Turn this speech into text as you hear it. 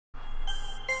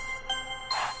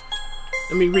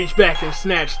Let me reach back and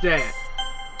snatch that.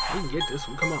 We can get this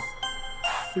one. Come on.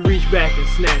 Let me reach back and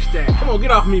snatch that. Come on,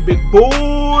 get off me, big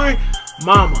boy.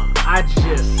 Mama, I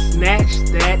just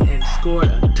snatched that and scored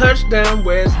a touchdown.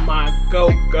 Where's my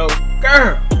go-go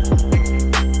girl?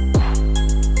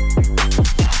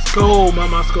 Let's go,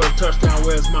 mama. I scored a touchdown.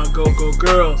 Where's my go-go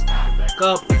girls? Back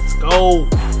up. Let's go.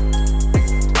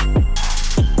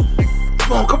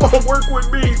 Come on, work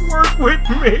with me. Work with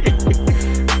me.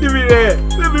 Give me that.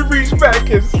 Let me reach back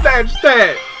and snatch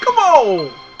that. Come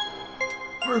on.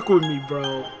 Work with me,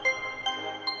 bro.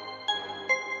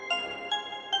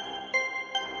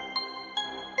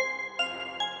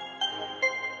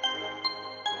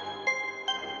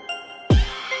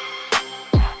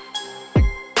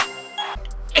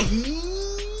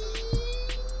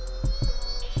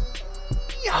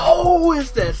 Yo,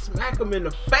 it's that smack him in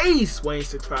the face, Wayne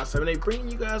 6578,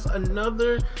 bringing you guys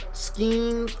another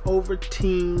schemes over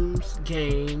teams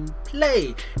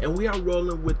gameplay, and we are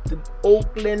rolling with the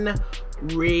Oakland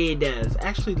Raiders.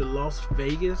 Actually, the Las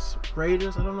Vegas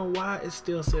Raiders. I don't know why it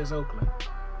still says Oakland.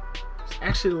 It's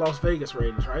actually the Las Vegas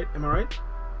Raiders, right? Am I right?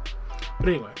 But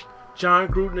anyway, John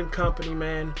Gruden and company,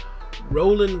 man,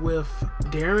 rolling with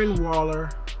Darren Waller.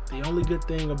 The only good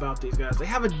thing about these guys, they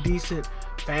have a decent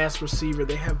fast receiver.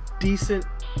 They have decent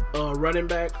running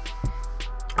back.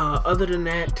 Other than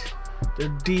that, their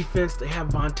defense, they have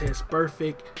Vontaze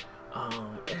Perfect.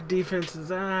 Their defense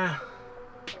is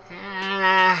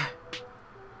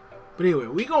But anyway,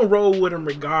 we gonna roll with them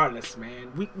regardless,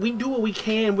 man. We do what we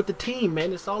can with the team,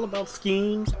 man. It's all about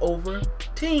schemes over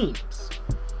teams.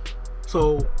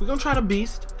 So we're gonna try to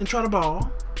beast and try to ball.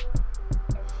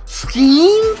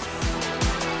 Schemes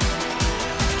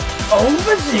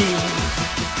over teams.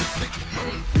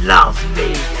 Las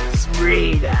Vegas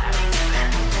Raiders.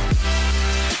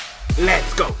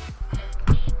 Let's go.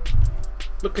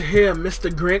 Look at here, Mr.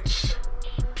 Grinch.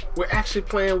 We're actually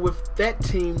playing with that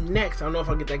team next. I don't know if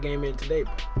I'll get that game in today,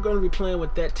 but we're going to be playing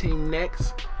with that team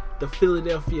next. The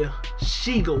Philadelphia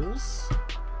Eagles.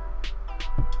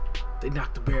 They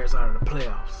knocked the Bears out of the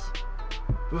playoffs.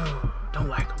 Ugh, don't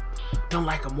like them. Don't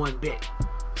like them one bit.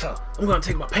 So I'm going to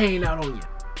take my pain out on you.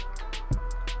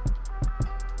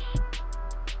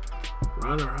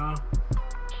 Runner, huh?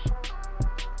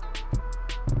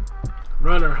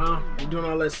 Runner, huh? You're doing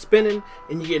all that spinning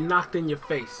and you get knocked in your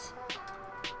face.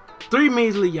 3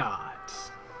 measly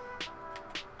yards.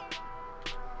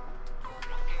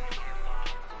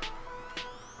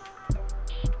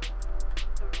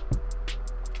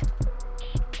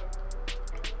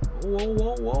 Whoa,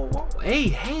 whoa, whoa, whoa. Hey,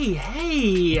 hey,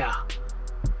 hey.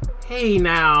 Hey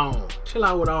now. Chill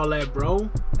out with all that, bro.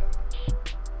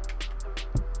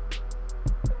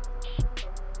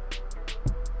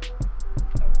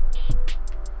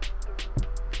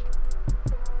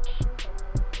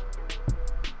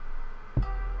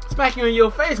 Smack you in your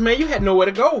face, man. You had nowhere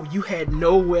to go. You had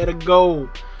nowhere to go.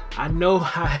 I know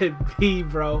how it be,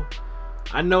 bro.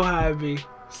 I know how it be.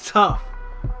 It's tough.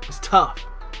 It's tough.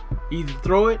 You either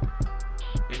throw it,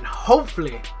 and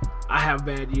hopefully I have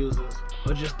bad users,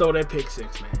 or just throw that pick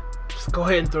six, man. Just go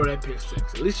ahead and throw that pick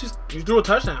six. At least you threw a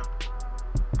touchdown.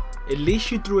 At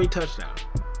least you threw a touchdown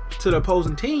to the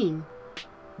opposing team,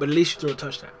 but at least you threw a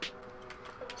touchdown.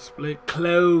 Split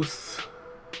close.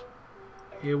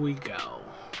 Here we go.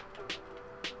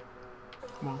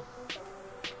 Come on.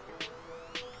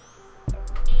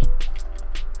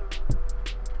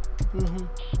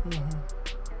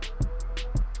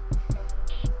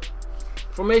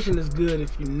 Formation is good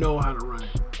if you know how to run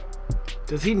it.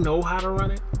 Does he know how to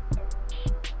run it?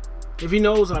 If he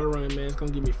knows how to run it, man, it's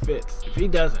gonna give me fits. If he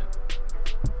doesn't,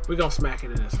 we're gonna smack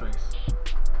it in his face.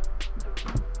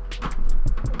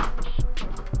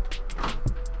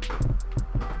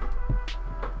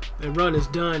 That run is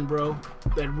done, bro.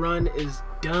 That run is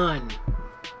done.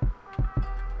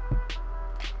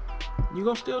 You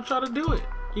gonna still try to do it.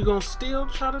 You gonna still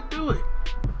try to do it.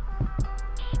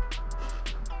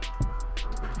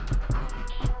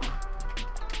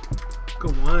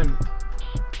 Good one.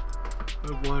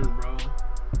 Good one, bro.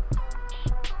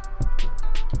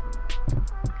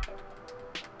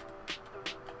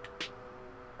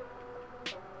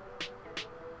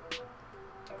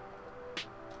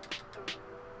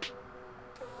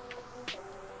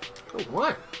 Good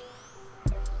one.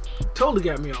 Totally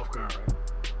got me off guard, right?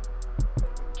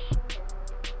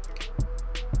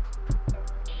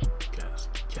 Gotta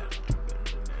do better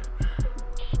than that.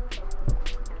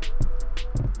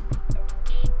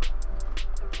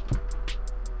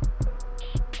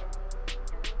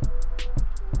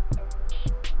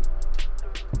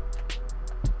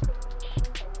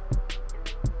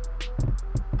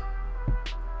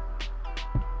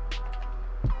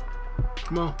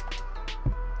 Come on.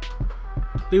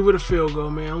 Leave with a field goal,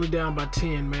 man. Only down by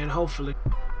 10, man. Hopefully.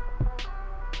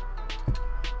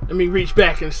 Let me reach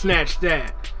back and snatch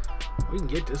that. We can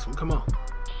get this one. Come on.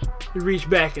 Let me reach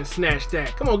back and snatch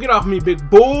that. Come on, get off me, big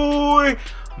boy.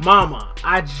 Mama,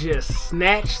 I just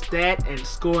snatched that and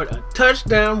scored a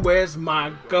touchdown. Where's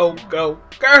my go-go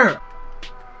girl?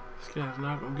 This guy's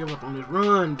not going to give up on this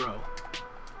run, bro.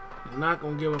 He's not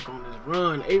going to give up on this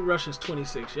run. 8 rushes,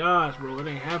 26 yards, bro. It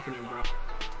ain't happening, bro.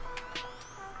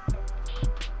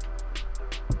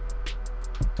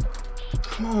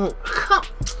 Come on. Come.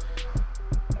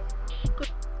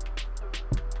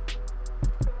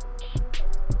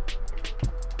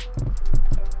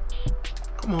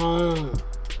 Come on.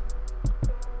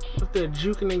 Up there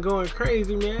juking and going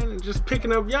crazy, man, and just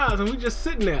picking up yards, and we just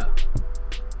sitting there.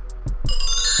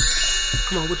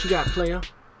 Come on, what you got, player?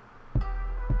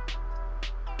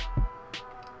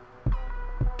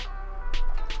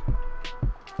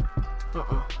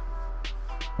 Uh-oh.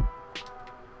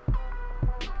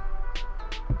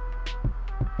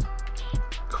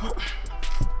 Come on.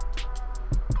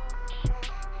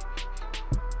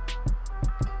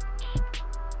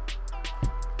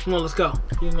 Come on, let's go.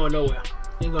 You ain't going nowhere.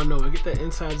 You ain't going nowhere. Get that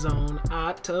inside zone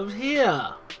out of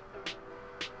here.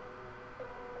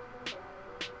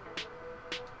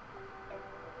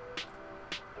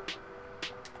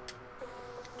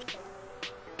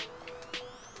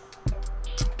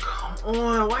 Come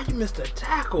on. Why you missed a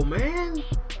tackle, man?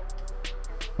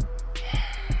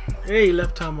 Hey,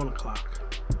 left time on the clock.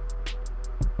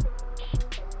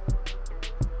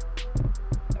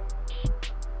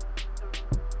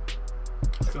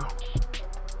 Let's go.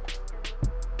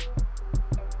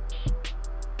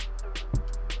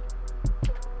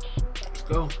 Let's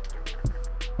go.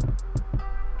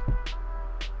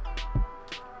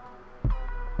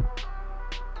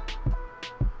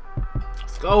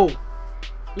 Let's go.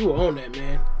 You were on that,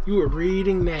 man. You were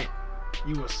reading that.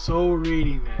 You were so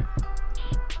reading that.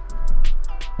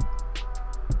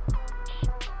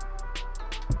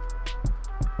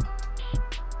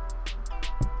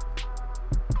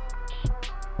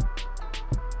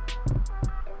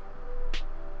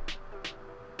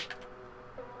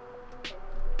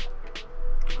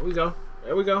 There we go.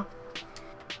 There we go.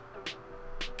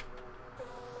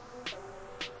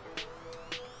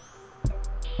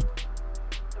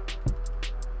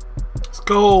 Let's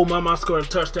go. Mama scored a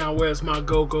touchdown. Where's my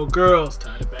go-go girls?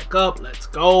 Tied it back up. Let's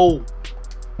go.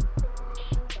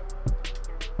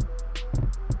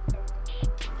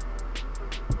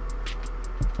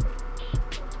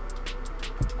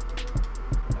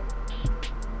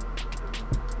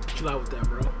 Chill out with that,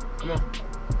 bro. Come on.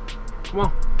 Come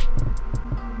on.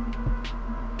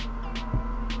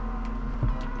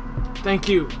 Thank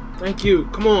you. Thank you.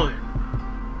 Come on.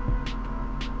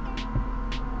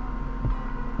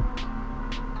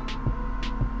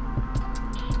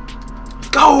 Let's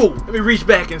go. Let me reach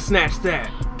back and snatch that.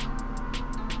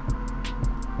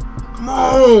 Come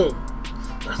on.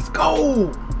 Let's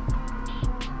go.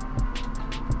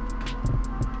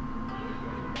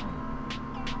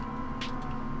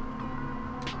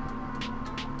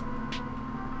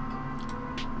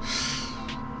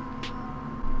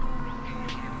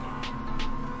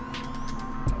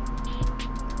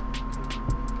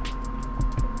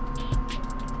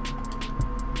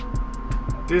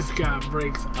 This guy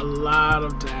breaks a lot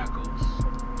of tackles.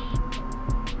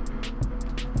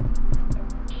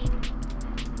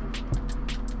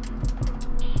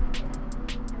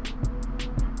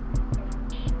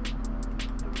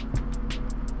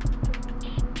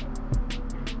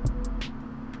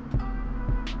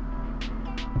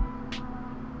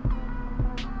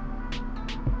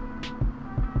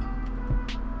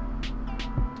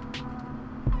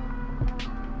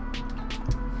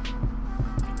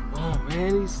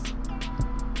 Man, he's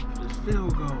this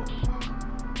field goal.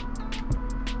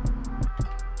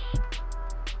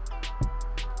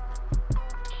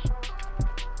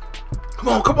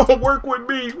 Come on, work with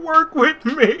me. Work with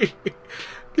me.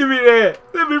 Give me that.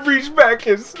 Let me reach back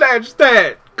and snatch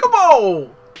that. Come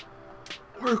on.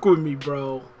 Work with me,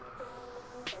 bro.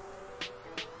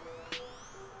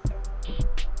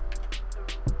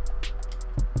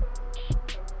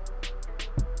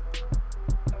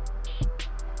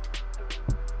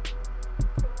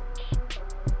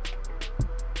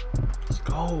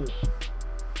 Go.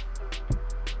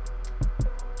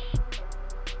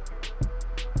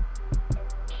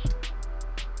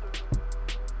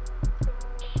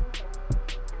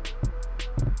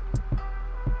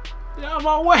 Get out of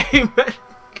my way, man.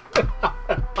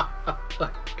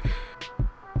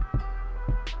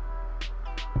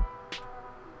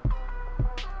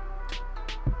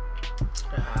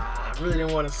 really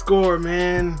didn't want to score,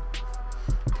 man.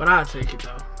 But I'll take it,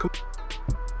 though. Come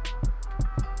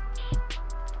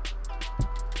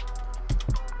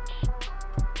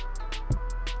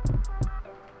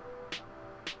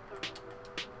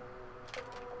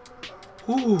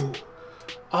Ooh.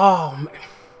 Oh, man.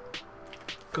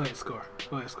 Go ahead, score.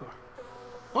 Go ahead, score.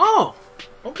 Oh,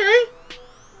 okay.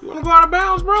 You want to go out of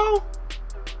bounds, bro?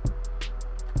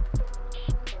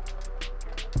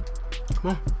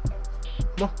 Come on.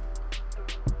 Come on.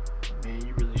 Man,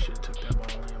 you really should have took that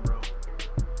ball in, bro.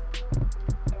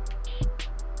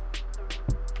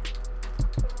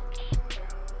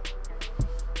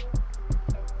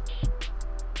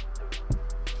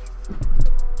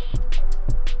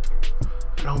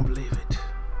 I don't believe it.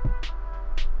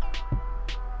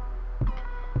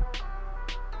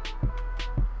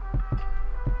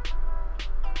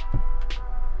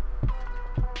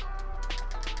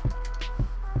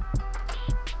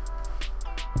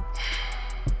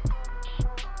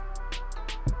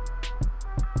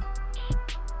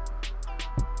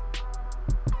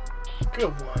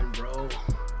 Good one, bro.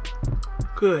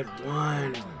 Good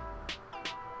one.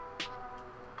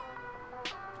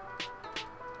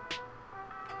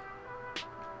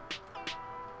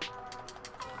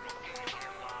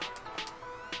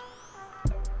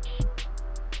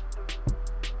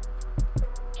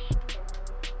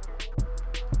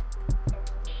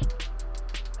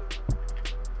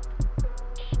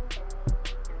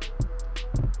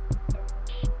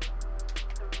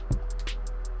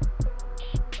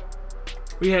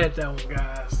 We had that one,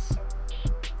 guys.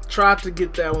 Tried to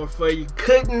get that one for you.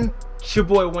 Couldn't. It's your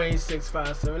boy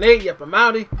Wayne6578. Yep, I'm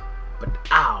outie. But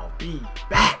I'll be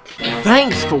back.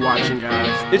 Thanks for watching,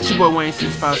 guys. It's your boy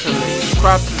Wayne6578.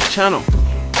 Subscribe to the channel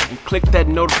and click that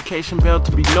notification bell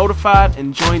to be notified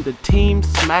and join the Team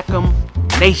Smack'em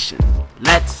Nation.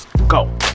 Let's